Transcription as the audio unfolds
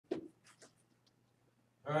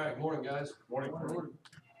All right, morning, guys. Morning.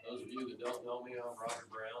 Those of you that don't know me, I'm Roger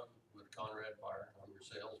Brown with Conrad Fire. I'm your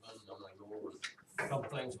salesman. I'm going to go over a couple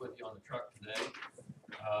things with you on the truck today.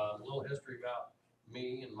 A little history about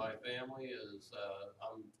me and my family is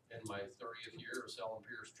I'm in my 30th year of selling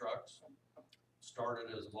Pierce trucks.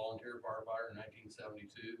 Started as a volunteer firefighter in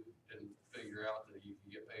 1972. Didn't figure out that you could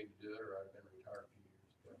get paid to do it, or I'd been retired a few years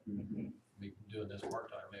ago. Be doing this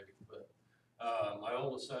part-time maybe, but my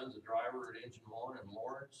oldest son's a driver at Engine 1 in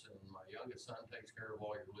Lawrence, and my youngest son takes care of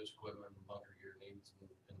all your loose equipment and bunker gear needs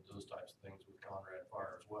and those types of things with Conrad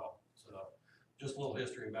Fire as well. So just a little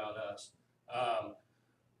history about us.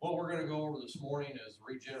 What we're going to go over this morning is the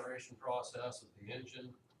regeneration process of the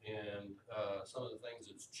engine and some of the things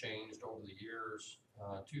that's changed over the years.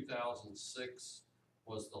 2006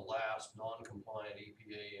 was the last non-compliant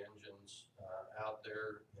EPA engines out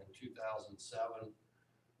there. In 2007,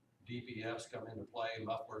 DPFs come into play.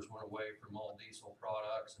 Mufflers went away from all diesel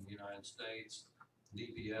products in the United States.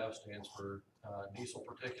 DPF stands for diesel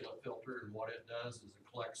particulate filter, and what it does is it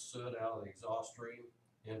collects soot out of the exhaust stream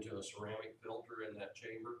into a ceramic filter in that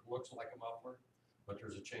chamber. Looks like a muffler, but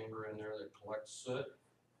there's a chamber in there that collects soot,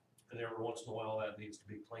 and every once in a while that needs to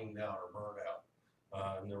be cleaned out or burned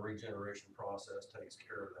out, and the regeneration process takes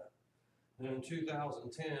care of that. And in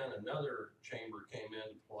 2010, another chamber came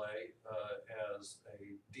into play as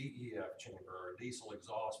a DEF chamber, or a diesel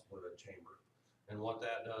exhaust fluid chamber. And what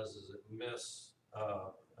that does is it misses a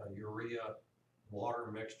urea water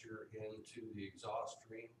mixture into the exhaust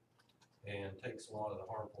stream and takes a lot of the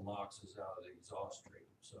harmful NOxes out of the exhaust stream.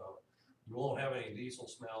 So you won't have any diesel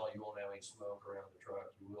smell, you won't have any smoke around the truck.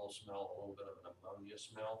 You will smell a little bit of an ammonia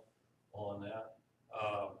smell on that.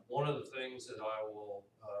 One of the things that I will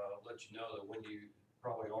let you know, that when you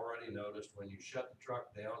probably already noticed, when you shut the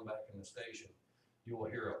truck down back in the station, you will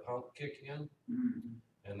hear a pump kick in,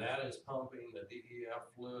 and that is pumping the DEF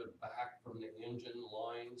fluid back from the engine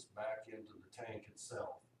lines back into the tank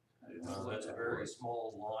itself. That's a very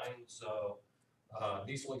small line, so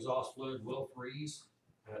diesel exhaust fluid will freeze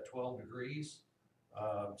at 12 degrees.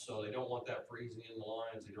 So they don't want that freezing in the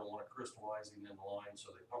lines, they don't want it crystallizing in the lines,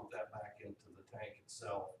 so they pump that back into the tank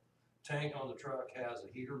itself. Tank on the truck has a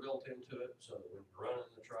heater built into it, so that when you're running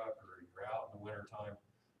the truck or you're out in the winter time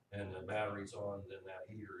and the battery's on, then that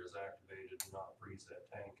heater is activated to not freeze that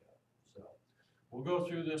tank up. So we'll go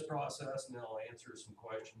through this process, and then I'll answer some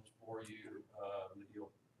questions for you that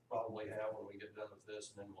you'll probably have when we get done with this,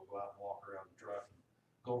 and then we'll go out and walk around the truck and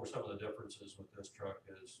go over some of the differences with this truck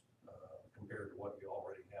as compared to what you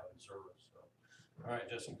already have in service. So, all right,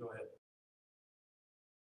 Jesse, go ahead.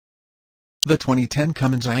 The 2010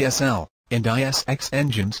 Cummins ISL and ISX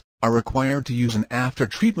engines are required to use an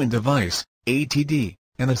after-treatment device, ATD,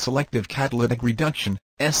 and a selective catalytic reduction,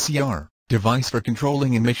 SCR, device for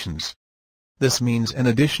controlling emissions. This means an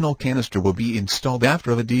additional canister will be installed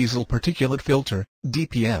after the diesel particulate filter,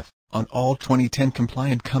 DPF, on all 2010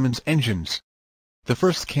 compliant Cummins engines. The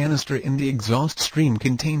first canister in the exhaust stream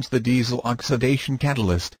contains the diesel oxidation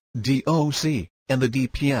catalyst, DOC, and the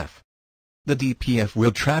DPF. The DPF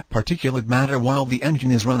will trap particulate matter while the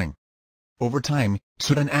engine is running. Over time,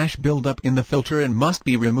 soot and ash build up in the filter and must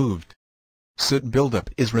be removed. Soot buildup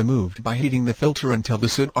is removed by heating the filter until the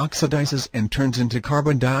soot oxidizes and turns into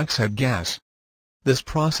carbon dioxide gas. This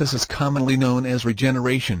process is commonly known as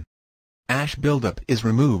regeneration. Ash buildup is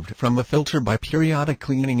removed from the filter by periodic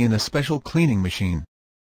cleaning in a special cleaning machine.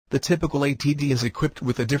 The typical ATD is equipped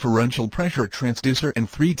with a differential pressure transducer and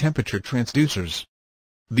 3 temperature transducers.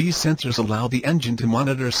 These sensors allow the engine to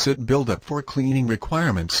monitor soot buildup for cleaning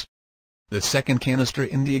requirements. The second canister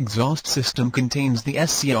in the exhaust system contains the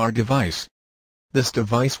SCR device. This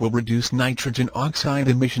device will reduce nitrogen oxide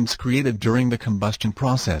emissions created during the combustion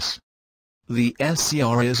process. The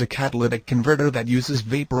SCR is a catalytic converter that uses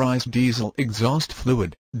vaporized diesel exhaust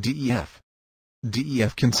fluid, DEF.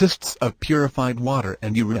 DEF consists of purified water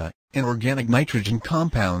and urea, an organic nitrogen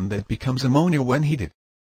compound that becomes ammonia when heated.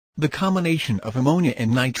 The combination of ammonia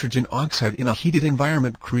and nitrogen oxide in a heated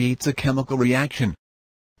environment creates a chemical reaction.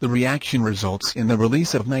 The reaction results in the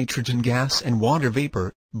release of nitrogen gas and water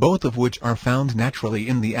vapor, both of which are found naturally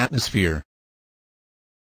in the atmosphere.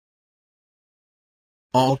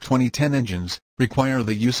 All 2010 engines require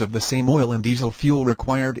the use of the same oil and diesel fuel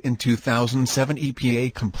required in 2007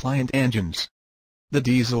 EPA-compliant engines. The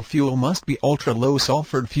diesel fuel must be ultra-low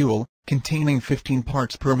sulfur fuel, containing 15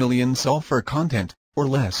 parts per million sulfur content, or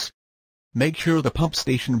less. Make sure the pump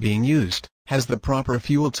station being used has the proper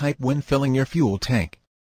fuel type when filling your fuel tank.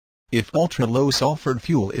 If ultra-low sulfur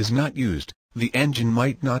fuel is not used, the engine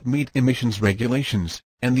might not meet emissions regulations,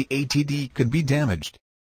 and the ATD could be damaged.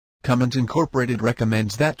 Cummins Incorporated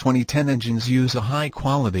recommends that 2010 engines use a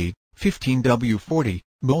high-quality, 15W40,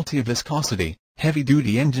 multi-viscosity,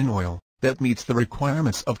 heavy-duty engine oil that meets the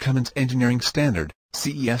requirements of Cummins Engineering Standard,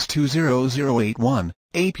 CES 20081,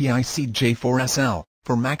 API CJ4SL,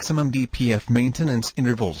 for maximum DPF maintenance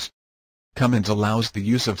intervals. Cummins allows the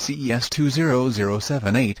use of CES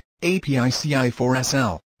 20078, API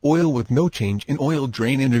CI4SL, oil with no change in oil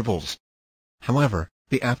drain intervals. However,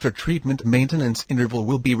 the after-treatment maintenance interval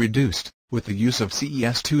will be reduced, with the use of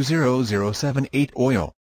CES 20078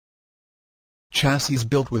 oil. Chassis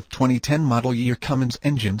built with 2010 model year Cummins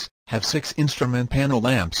engines have 6 instrument panel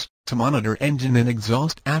lamps to monitor engine and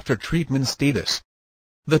exhaust after-treatment status.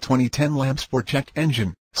 The 2010 lamps for check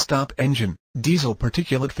engine, stop engine, diesel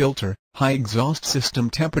particulate filter, high exhaust system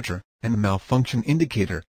temperature, and malfunction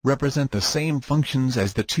indicator represent the same functions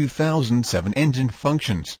as the 2007 engine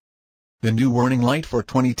functions. The new warning light for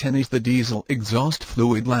 2010 is the diesel exhaust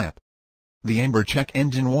fluid lamp. The amber check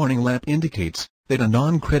engine warning lamp indicates that a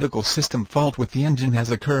non-critical system fault with the engine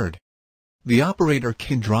has occurred. The operator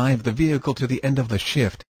can drive the vehicle to the end of the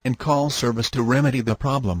shift and call service to remedy the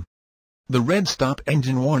problem. The red stop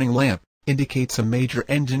engine warning lamp indicates a major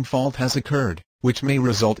engine fault has occurred, which may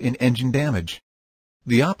result in engine damage.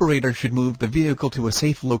 The operator should move the vehicle to a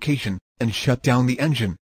safe location and shut down the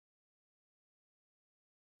engine.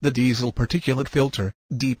 The diesel particulate filter,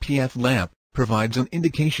 DPF lamp, provides an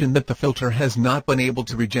indication that the filter has not been able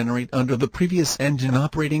to regenerate under the previous engine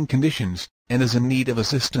operating conditions, and is in need of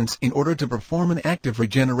assistance in order to perform an active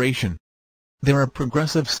regeneration. There are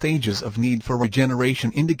progressive stages of need for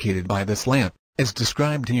regeneration indicated by this lamp, as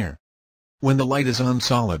described here. When the light is on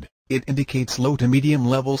solid, it indicates low to medium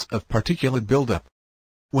levels of particulate buildup.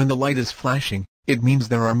 When the light is flashing, it means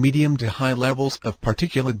there are medium to high levels of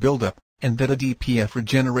particulate buildup, and that a DPF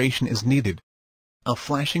regeneration is needed. A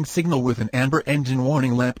flashing signal with an amber engine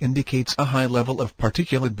warning lamp indicates a high level of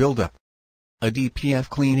particulate buildup. A DPF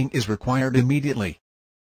cleaning is required immediately.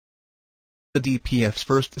 The DPF's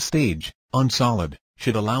first stage, on solid,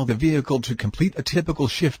 should allow the vehicle to complete a typical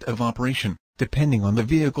shift of operation, depending on the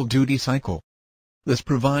vehicle duty cycle. This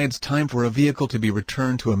provides time for a vehicle to be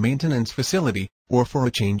returned to a maintenance facility, or for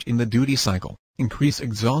a change in the duty cycle, increase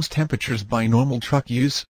exhaust temperatures by normal truck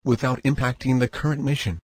use, without impacting the current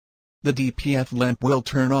mission. The DPF lamp will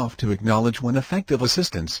turn off to acknowledge when effective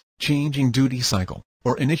assistance, changing duty cycle,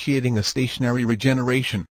 or initiating a stationary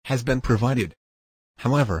regeneration, has been provided.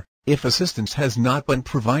 However, if assistance has not been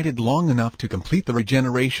provided long enough to complete the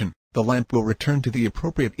regeneration, the lamp will return to the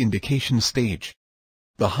appropriate indication stage.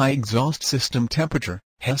 The high exhaust system temperature,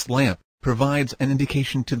 HEST lamp, provides an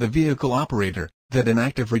indication to the vehicle operator that an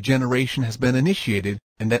active regeneration has been initiated,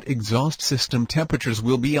 and that exhaust system temperatures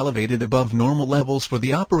will be elevated above normal levels for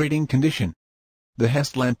the operating condition. The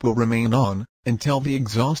HEST lamp will remain on until the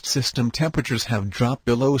exhaust system temperatures have dropped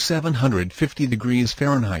below 750 degrees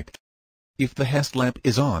Fahrenheit. If the HEST lamp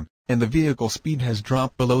is on, and the vehicle speed has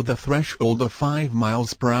dropped below the threshold of 5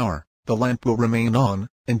 miles per hour, the lamp will remain on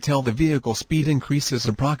until the vehicle speed increases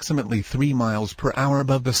approximately 3 miles per hour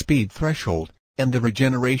above the speed threshold, and the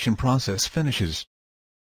regeneration process finishes.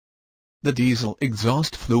 The diesel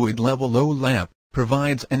exhaust fluid level low lamp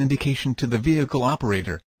provides an indication to the vehicle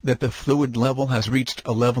operator that the fluid level has reached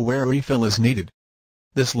a level where refill is needed.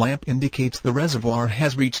 This lamp indicates the reservoir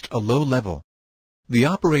has reached a low level. The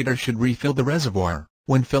operator should refill the reservoir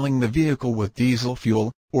when filling the vehicle with diesel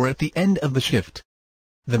fuel, or at the end of the shift.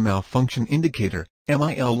 The malfunction indicator,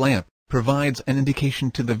 MIL lamp, provides an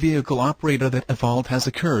indication to the vehicle operator that a fault has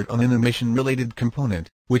occurred on an emission-related component,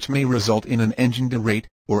 which may result in an engine derate,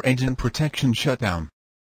 or engine protection shutdown.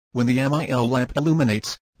 When the MIL lamp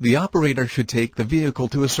illuminates, the operator should take the vehicle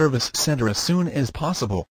to a service center as soon as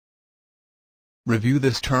possible. Review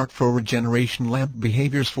this chart for regeneration lamp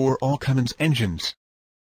behaviors for all Cummins engines.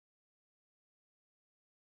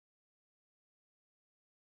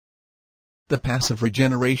 The passive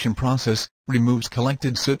regeneration process removes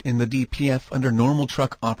collected soot in the DPF under normal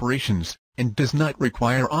truck operations, and does not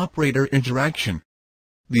require operator interaction.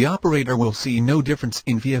 The operator will see no difference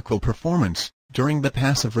in vehicle performance during the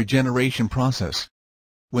passive regeneration process.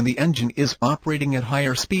 When the engine is operating at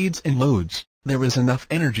higher speeds and loads, there is enough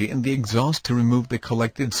energy in the exhaust to remove the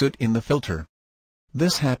collected soot in the filter.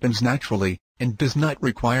 This happens naturally, and does not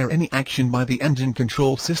require any action by the engine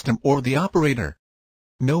control system or the operator.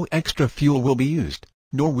 No extra fuel will be used,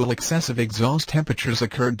 nor will excessive exhaust temperatures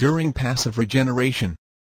occur during passive regeneration.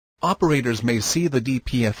 Operators may see the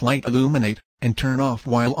DPF light illuminate and turn off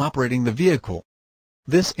while operating the vehicle.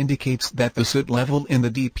 This indicates that the soot level in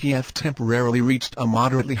the DPF temporarily reached a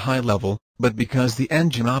moderately high level, but because the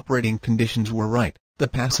engine operating conditions were right, The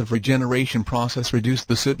passive regeneration process reduces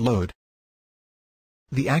the soot load.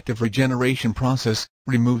 The active regeneration process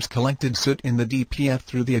removes collected soot in the DPF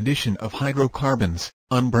through the addition of hydrocarbons,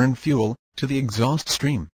 unburned fuel, to the exhaust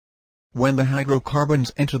stream. When the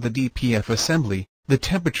hydrocarbons enter the DPF assembly, the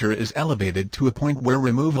temperature is elevated to a point where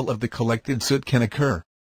removal of the collected soot can occur.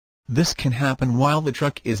 This can happen while the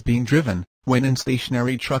truck is being driven, when in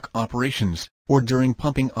stationary truck operations, or during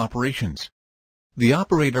pumping operations. The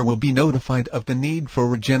operator will be notified of the need for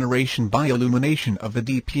regeneration by illumination of the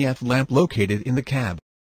DPF lamp located in the cab.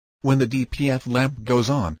 When the DPF lamp goes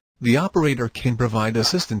on, the operator can provide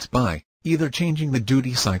assistance by either changing the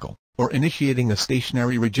duty cycle, or initiating a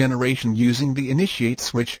stationary regeneration using the initiate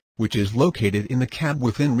switch, which is located in the cab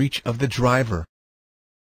within reach of the driver.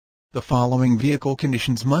 The following vehicle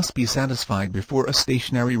conditions must be satisfied before a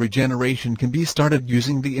stationary regeneration can be started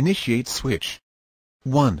using the initiate switch.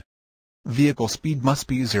 1. Vehicle speed must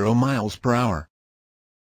be 0 miles per hour.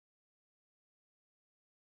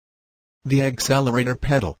 The accelerator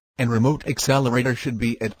pedal and remote accelerator should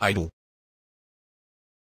be at idle.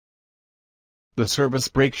 The service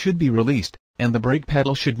brake should be released, and the brake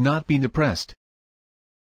pedal should not be depressed.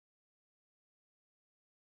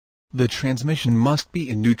 The transmission must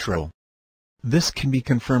be in neutral. This can be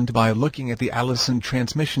confirmed by looking at the Allison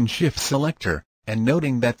transmission shift selector, and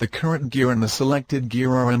noting that the current gear and the selected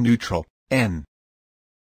gear are in neutral, N.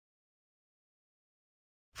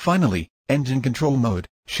 Finally, engine control mode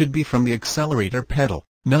should be from the accelerator pedal,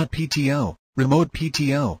 not PTO, remote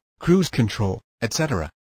PTO, cruise control, etc.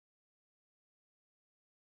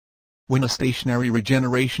 When a stationary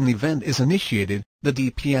regeneration event is initiated, the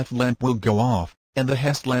DPF lamp will go off, and the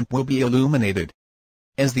HEST lamp will be illuminated.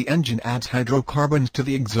 As the engine adds hydrocarbons to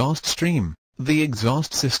the exhaust stream, the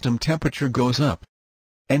exhaust system temperature goes up.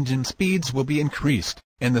 Engine speeds will be increased,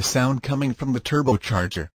 and the sound coming from the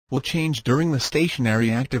turbocharger will change during the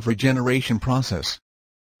stationary active regeneration process.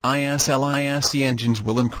 ISC engines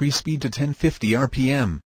will increase speed to 1050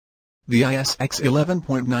 RPM. The ISX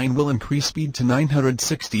 11.9 will increase speed to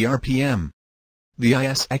 960 RPM. The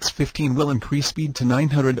ISX 15 will increase speed to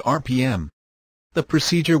 900 RPM. The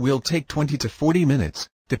procedure will take 20 to 40 minutes,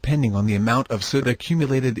 depending on the amount of soot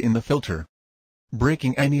accumulated in the filter.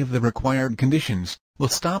 Breaking any of the required conditions will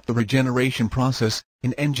stop the regeneration process,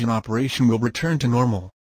 and engine operation will return to normal.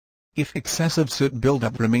 If excessive soot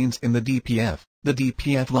buildup remains in the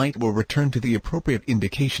DPF light will return to the appropriate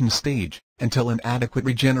indication stage, until an adequate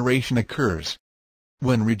regeneration occurs.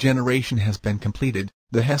 When regeneration has been completed,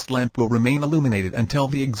 the HEST lamp will remain illuminated until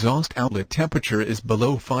the exhaust outlet temperature is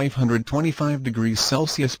below 525 degrees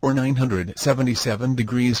Celsius or 977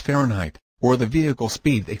 degrees Fahrenheit, or the vehicle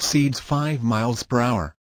speed exceeds 5 miles per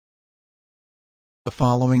hour. The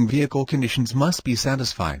following vehicle conditions must be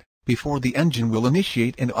satisfied before the engine will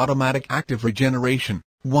initiate an automatic active regeneration.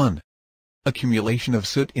 1. Accumulation of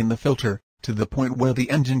soot in the filter, to the point where the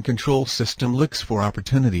engine control system looks for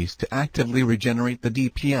opportunities to actively regenerate the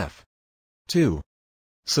DPF. 2.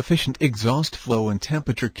 Sufficient exhaust flow and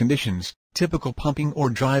temperature conditions, typical pumping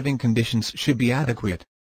or driving conditions should be adequate.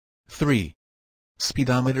 3.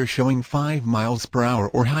 Speedometer showing 5 miles per hour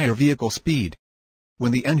or higher vehicle speed.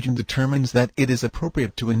 When the engine determines that it is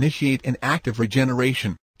appropriate to initiate an active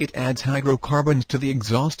regeneration, it adds hydrocarbons to the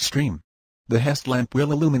exhaust stream. The HEST lamp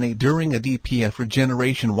will illuminate during a DPF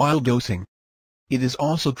regeneration while dosing. It is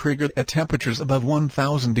also triggered at temperatures above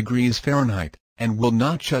 1000 degrees Fahrenheit, and will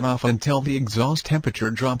not shut off until the exhaust temperature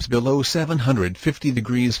drops below 750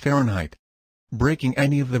 degrees Fahrenheit. Breaking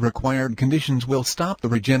any of the required conditions will stop the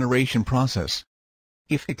regeneration process.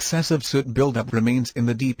 If excessive soot buildup remains in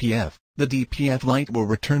the DPF light will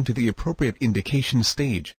return to the appropriate indication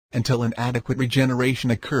stage, until an adequate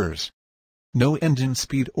regeneration occurs. No engine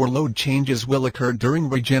speed or load changes will occur during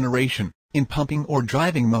regeneration, in pumping or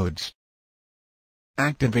driving modes.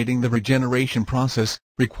 Activating the regeneration process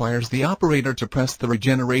requires the operator to press the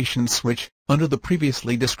regeneration switch, under the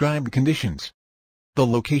previously described conditions. The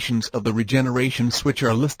locations of the regeneration switch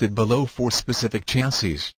are listed below for specific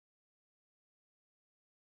chassis.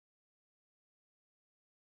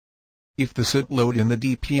 If the soot load in the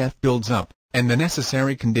DPF builds up, and the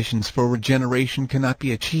necessary conditions for regeneration cannot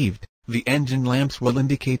be achieved, the engine lamps will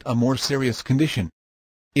indicate a more serious condition.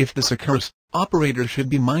 If this occurs, operators should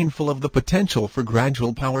be mindful of the potential for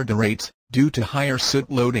gradual power derates, due to higher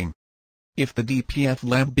soot loading. If the DPF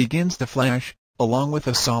lamp begins to flash, along with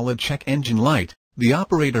a solid check engine light, the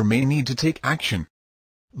operator may need to take action.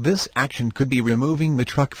 This action could be removing the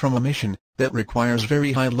truck from a mission that requires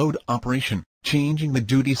very high load operation, changing the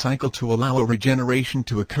duty cycle to allow a regeneration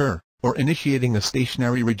to occur, or initiating a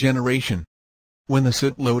stationary regeneration. When the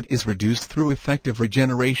soot load is reduced through effective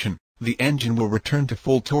regeneration, the engine will return to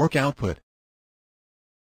full torque output.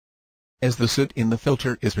 As the soot in the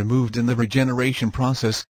filter is removed in the regeneration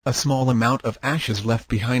process, a small amount of ash is left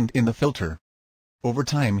behind in the filter. Over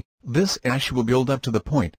time, this ash will build up to the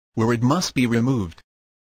point where it must be removed.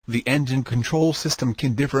 The engine control system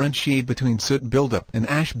can differentiate between soot buildup and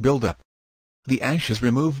ash buildup. The ash is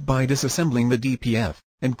removed by disassembling the DPF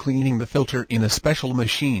and cleaning the filter in a special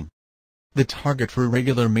machine. The target for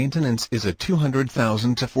regular maintenance is a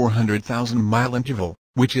 200,000 to 400,000 mile interval,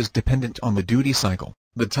 which is dependent on the duty cycle,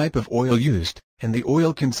 the type of oil used, and the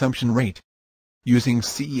oil consumption rate. Using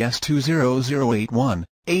CES 20081,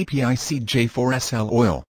 API CJ4SL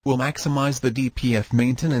oil will maximize the DPF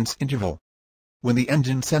maintenance interval. When the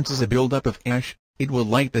engine senses a buildup of ash, it will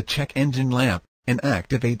light the check engine lamp and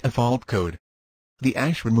activate a fault code. The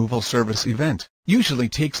ash removal service event usually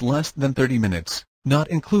takes less than 30 minutes, not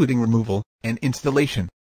including removal and installation.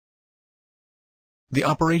 The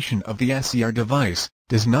operation of the SCR device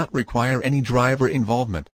does not require any driver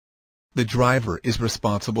involvement. The driver is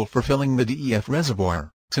responsible for filling the DEF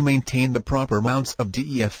reservoir to maintain the proper amounts of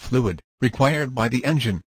DEF fluid required by the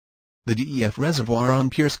engine. The DEF reservoir on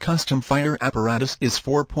Pierce Custom Fire apparatus is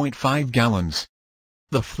 4.5 gallons.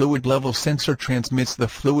 The fluid level sensor transmits the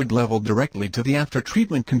fluid level directly to the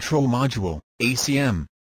after-treatment control module, ACM.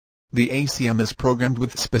 The ACM is programmed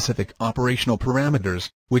with specific operational parameters,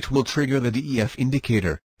 which will trigger the DEF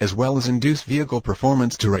indicator, as well as induce vehicle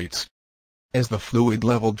performance to rates. As the fluid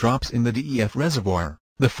level drops in the DEF reservoir,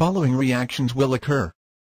 the following reactions will occur.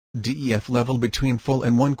 DEF level between full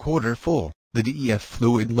and 1/4 full, the DEF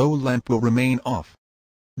fluid low lamp will remain off.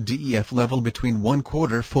 DEF level between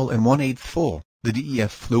 1/4 full and 1/8 full, the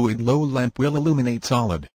DEF fluid low lamp will illuminate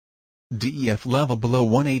solid. DEF level below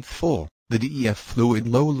 1/8 full, the DEF fluid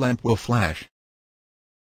low lamp will flash.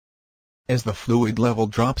 As the fluid level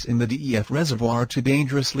drops in the DEF reservoir to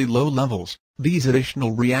dangerously low levels, these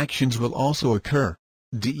additional reactions will also occur.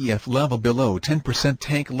 DEF level below 10%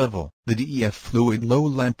 tank level, the DEF fluid low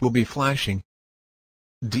lamp will be flashing.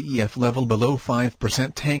 DEF level below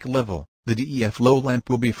 5% tank level, the DEF low lamp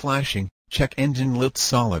will be flashing, check engine lit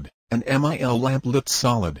solid, and MIL lamp lit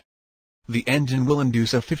solid. The engine will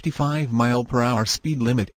induce a 55 mph speed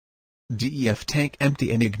limit. DEF tank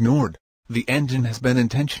empty and ignored, the engine has been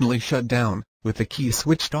intentionally shut down, with the key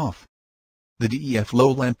switched off. The DEF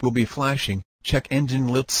low lamp will be flashing, check engine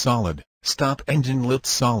lit solid, stop engine lit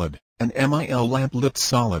solid, and MIL lamp lit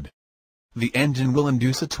solid. The engine will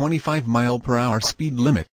induce a 25 mph speed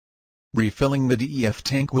limit. Refilling the DEF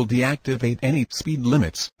tank will deactivate any speed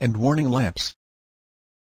limits and warning lamps.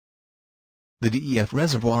 The DEF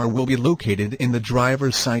reservoir will be located in the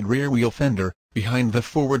driver's side rear wheel fender, behind the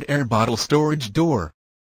forward air bottle storage door.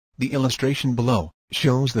 The illustration below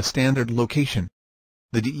shows the standard location.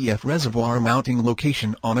 The DEF reservoir mounting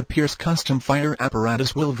location on a Pierce Custom Fire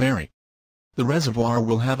apparatus will vary. The reservoir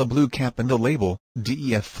will have a blue cap and a label,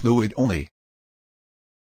 DEF fluid only.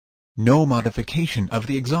 No modification of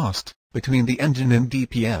the exhaust between the engine and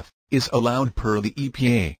DPF is allowed per the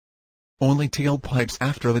EPA. Only tailpipes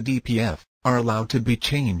after the DPF are allowed to be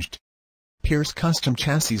changed. Pierce Custom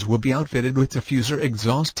chassis will be outfitted with diffuser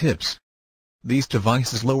exhaust tips. These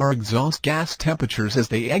devices lower exhaust gas temperatures as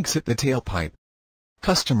they exit the tailpipe.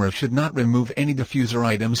 Customers should not remove any diffuser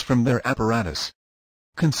items from their apparatus.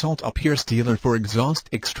 Consult a Pierce dealer for exhaust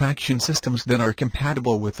extraction systems that are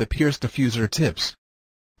compatible with the Pierce diffuser tips.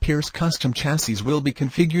 Pierce Custom chassis will be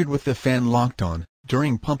configured with the fan locked on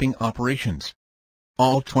during pumping operations.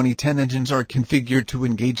 All 2010 engines are configured to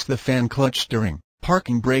engage the fan clutch during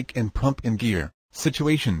parking brake and pump in gear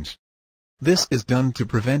situations. This is done to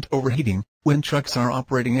prevent overheating when trucks are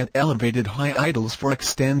operating at elevated high idles for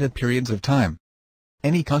extended periods of time.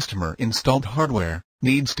 Any customer-installed hardware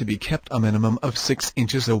needs to be kept a minimum of 6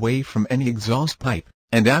 inches away from any exhaust pipe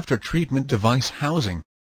and after-treatment device housing.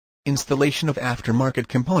 Installation of aftermarket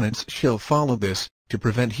components shall follow this, to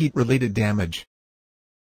prevent heat-related damage.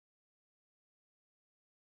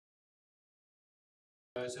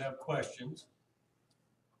 You guys have questions?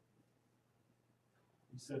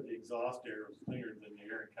 You said the exhaust air was cleaner than the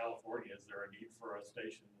air in California. Is there a need for a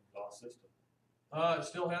station exhaust system? It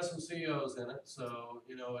still has some COs in it, so,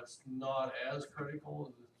 it's not as critical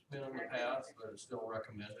as it's been in the past, but it's still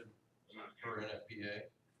recommended for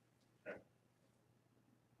NFPA.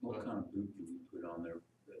 What kind of boot do we put on there?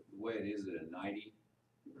 The way it is at a 90,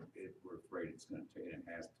 we're afraid it's going to take, and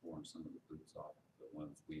it has torn some of the boots off the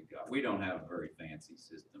ones we've got. We don't have a very fancy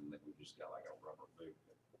system, that we just got like a rubber boot.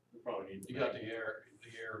 We probably need. You got the air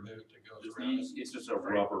boot that goes around it. It's just a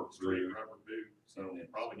rubber straight boot. rubber boot, so we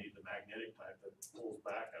probably need the magnetic type that pulls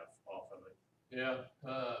back off of it. Yeah,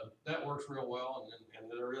 that works real well, and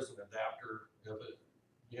there is an adapter,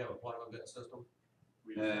 you have a plywood bit system?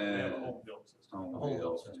 We have a home built system. A home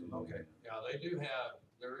built system, okay. Yeah, they do have,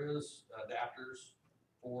 there is adapters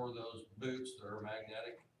for those boots that are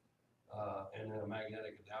magnetic, and then a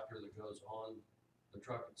magnetic adapter that goes on the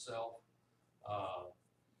truck itself.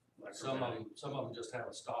 Some of them just have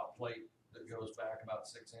a stop plate that goes back about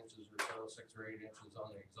 6 inches or so, 6 or 8 inches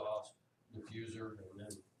on the exhaust diffuser, and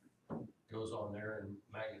then goes on there and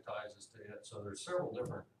magnetizes to it. So there's several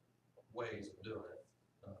different ways of doing it.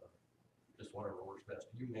 Just whatever works best.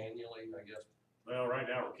 You manually, I guess. Well, right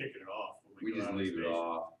now we're kicking it off. When We go just out of the leave it station.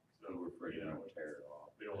 off, So, so we're afraid you to know, tear it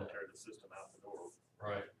off. we don't want to tear the system out the door,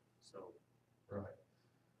 Right. so. Right.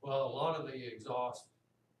 Well, a lot of the exhaust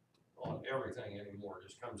on everything anymore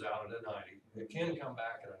just comes out at a 90. It can come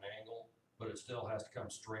back at an angle, but it still has to come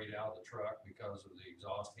straight out of the truck because of the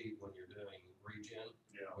exhaust heat when you're doing regen,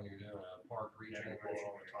 Yeah. when you're doing a park Yeah, regen. you blow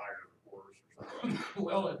on the tire, of course, or something.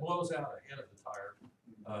 Well, it blows out ahead of the tire,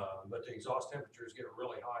 but the exhaust temperatures get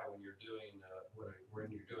really high when you're doing, when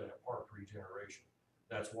you're doing a park regeneration.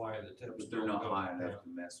 That's why the temps. But they're not don't go high down. enough to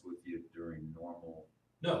mess with you during normal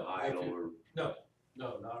No, idle or. No,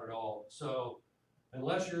 not at all. So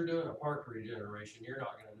unless you're doing a park regeneration, you're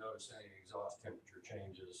not gonna notice any exhaust temperature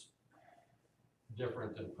changes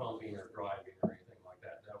different than pumping or driving or anything like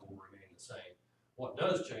that. That will remain the same. What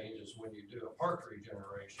does change is when you do a park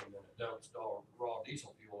regeneration, then it dumps raw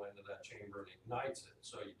diesel fuel into that chamber and ignites it.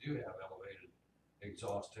 So you do have elevated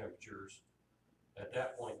exhaust temperatures at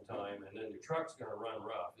that point in time, and then your truck's gonna run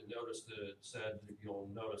rough. And notice that it said that you'll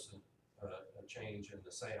notice a change in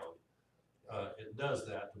the sound. It does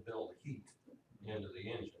that to build heat into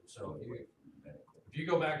the engine. So if you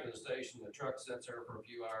go back to the station, the truck sits there for a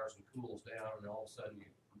few hours and cools down, and all of a sudden you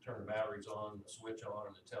turn the batteries on, the switch on,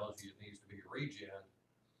 and it tells you it needs to be a regen.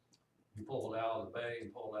 You pull it out of the bay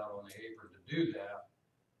and pull it out on the apron to do that,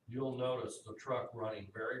 you'll notice the truck running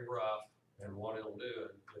very rough, and what it'll do,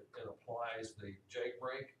 it applies the Jake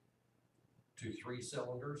brake to 3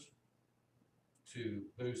 cylinders to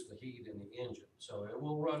boost the heat in the engine. So it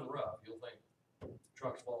will run rough. You'll think the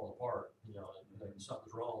truck's falling apart, you know, and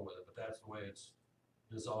something's wrong with it, but that's the way it's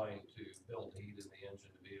designed to build heat in the engine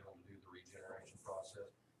to be able to do the regeneration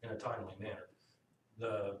process in a timely manner.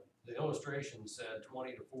 The illustration said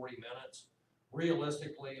 20 to 40 minutes.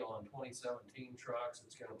 Realistically, on 2017 trucks,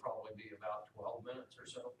 it's gonna probably be about 12 minutes or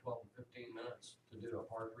so, 12 to 15 minutes to do a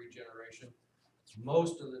park regeneration.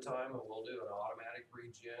 Most of the time, it will do an automatic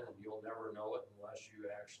regen, and you'll never know it unless you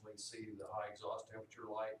actually see the high exhaust temperature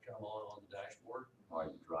light come on the dashboard. While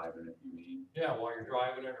you're driving it, you mean? Yeah, while you're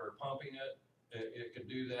driving it or pumping it, it could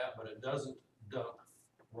do that, but it doesn't dump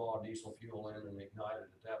raw diesel fuel in and ignite it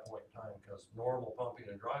at that point in time, because normal pumping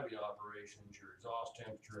and driving operations, your exhaust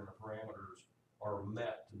temperature and the parameters are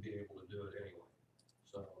met to be able to do it anyway.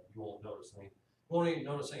 So you won't even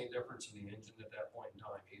notice any difference in the engine at that point in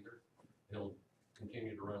time either. It'll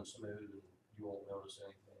continue to run smooth, and you won't notice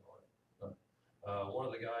anything on it. One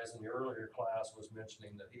of the guys in the earlier class was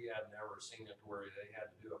mentioning that he had never seen it to where they had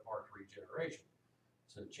to do a park regeneration.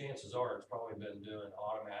 So chances are it's probably been doing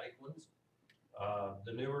automatic ones.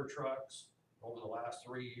 The newer trucks over the last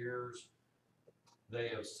 3 years, they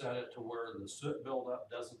have set it to where the soot buildup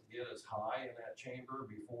doesn't get as high in that chamber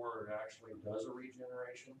before it actually does a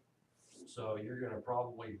regeneration. So you're gonna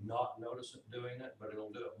probably not notice it doing it, but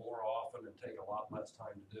it'll do it more often and take a lot less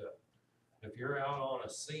time to do it. If you're out on a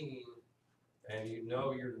scene and you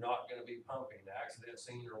know you're not gonna be pumping, the accident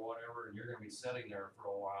scene or whatever, and you're gonna be sitting there for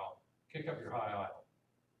a while, kick up your high idle.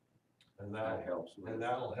 And That helps with it. and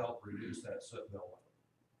that'll help reduce that soot buildup.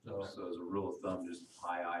 So, So as a rule of thumb, just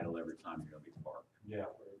high idle every time you're gonna be parked. yeah.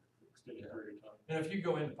 For an extended period of time. And if you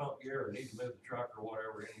go into pump gear or need to move the truck or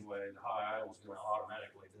whatever anyway, the high idle is gonna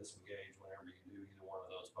automatically disengage whenever you do either one of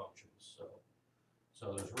those functions,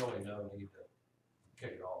 so there's really no need to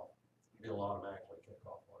kick it off. It'll automatically kick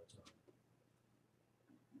off on its own.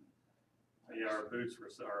 Yeah, our boots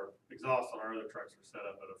our exhaust on our other trucks are set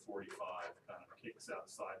up at a 45, kind of kicks out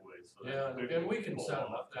sideways. So that Yeah, the boot and we will can pull set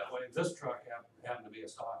them off. up that way. This truck happened to be a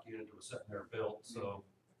stock unit that was sitting there built, so.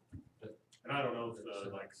 And I don't know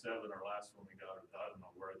if like 7, our last one we got, I don't know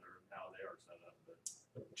how they are set up, but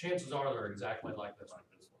Chances are they're exactly like this one. like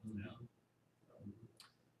this one, yeah.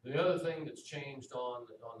 The other thing that's changed on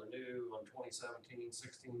the new, on 2017,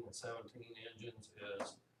 16, and 17 engines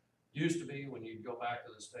is, used to be when you'd go back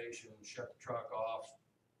to the station, shut the truck off,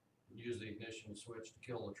 use the ignition switch to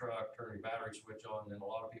kill the truck, turn your battery switch on, then a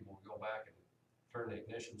lot of people would go back and turn the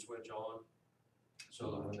ignition switch on. So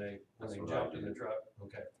that when they That's what I jumped in do. the truck,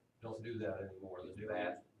 okay, don't do that anymore. The new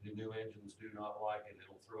That the new engines do not like it,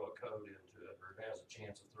 it'll throw a code into it, or it has a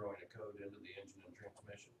chance of throwing a code into the engine and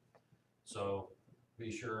transmission. So be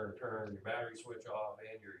sure and turn your battery switch off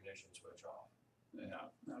and your ignition switch off. Yeah,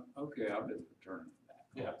 okay, I've been turning it back.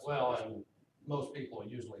 Yeah, well, and most people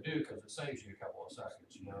usually do, because it saves you a couple of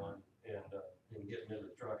seconds, you know, and getting in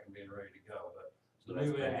the truck and being ready to go, but So the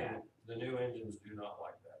that's new bad. engines do not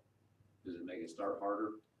like that. Does it make it start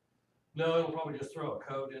harder? No, it'll probably just throw a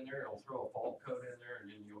code in there, it'll throw a fault code in there,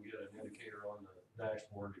 and then you'll get an indicator on the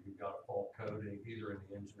dashboard that you've got a fault code either in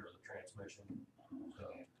the engine or the transmission. So,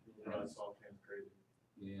 It's all kinds of crazy.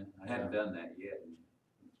 Yeah, I haven't done that yet.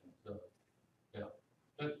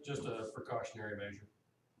 But just a precautionary measure.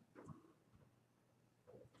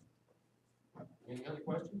 Any other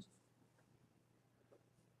questions?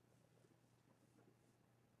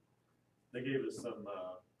 They gave us some,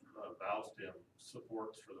 valve stem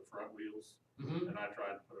supports for the front wheels, and I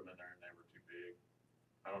tried to put them in there and they were too big.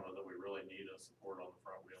 I don't know that we really need a support on the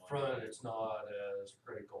front wheel. Front, it's not as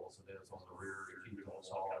critical as it is on the rear to keep it all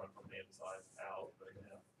solid. Coming from the inside out, but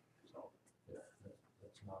yeah, so. Yeah,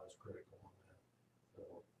 that's not as critical on that.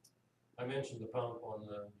 So, I mentioned the pump on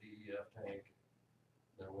the DEF tank.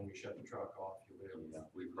 That when you shut the truck off, you'll be able to. Yeah,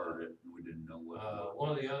 we've heard it, and we didn't know what.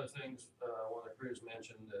 One of the other things, one of the crews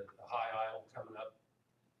mentioned that the high idle coming up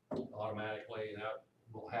automatically, that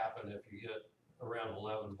will happen if you get around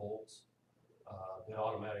 11 volts. The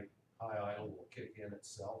automatic high idle will kick in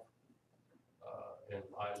itself and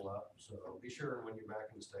idle up. So be sure when you're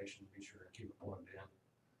back in the station, be sure to keep it plugged in.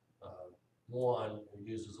 One, it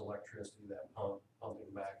uses electricity, that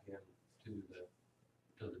pumping back in to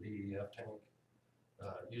the DEF tank.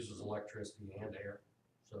 Uses electricity and air,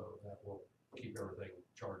 so that will keep everything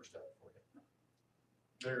charged up for you.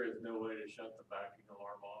 There is no way to shut the backing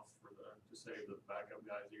alarm off to save the backup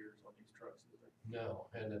guy's ears on these trucks, is there? No,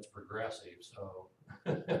 and it's progressive, so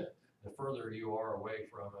the further you are away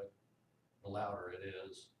from it, the louder it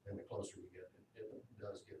is, and the closer you get, it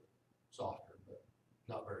does get softer, but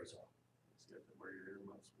not very soft. So you have to wear your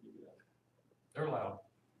earmuffs when you get out. They're loud.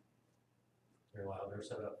 They're loud. They're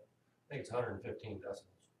set up, I think it's 115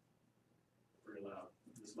 decibels. Pretty loud.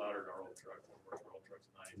 It's louder than our old truck. Our old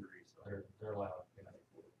truck's 93, so. They're loud. Yeah.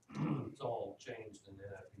 It's all changed in the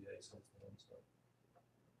NFPA since then, so.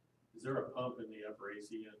 Is there a pump in the upper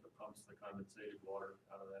AC unit that pumps the condensated water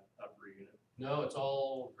out of that upper unit? No, it's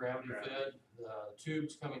all gravity fed. The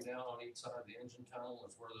tubes coming down on each side of the engine tunnel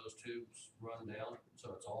is where those tubes run down.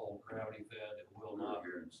 So it's all gravity fed. It will not,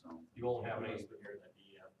 Hearing some. you won't have any, Must have been hearing that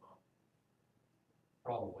DEF pump.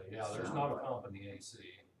 probably, yeah, there's not a pump in the AC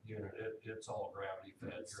unit. It's all gravity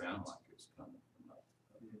fed. It sounds like it's coming from up.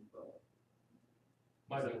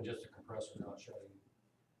 Might have been just a compressor not shutting,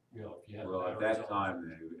 you know, if you had. Well, at batteries that on.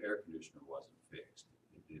 time, the air conditioner wasn't fixed.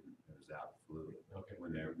 It didn't, it was out of fluid. Okay.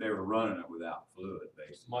 When they were running it without fluid,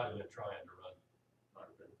 basically. Might have been trying to run.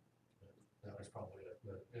 Might have been. That was probably it,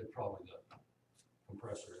 but it's probably the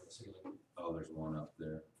compressor in the ceiling. Oh, there's one up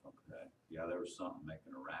there. Okay. Yeah, there was something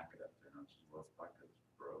making a racket up there. I said, well, it's like it's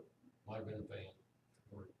broke. Might have been the fan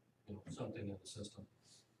or, you know, something in the system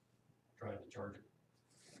trying to charge it.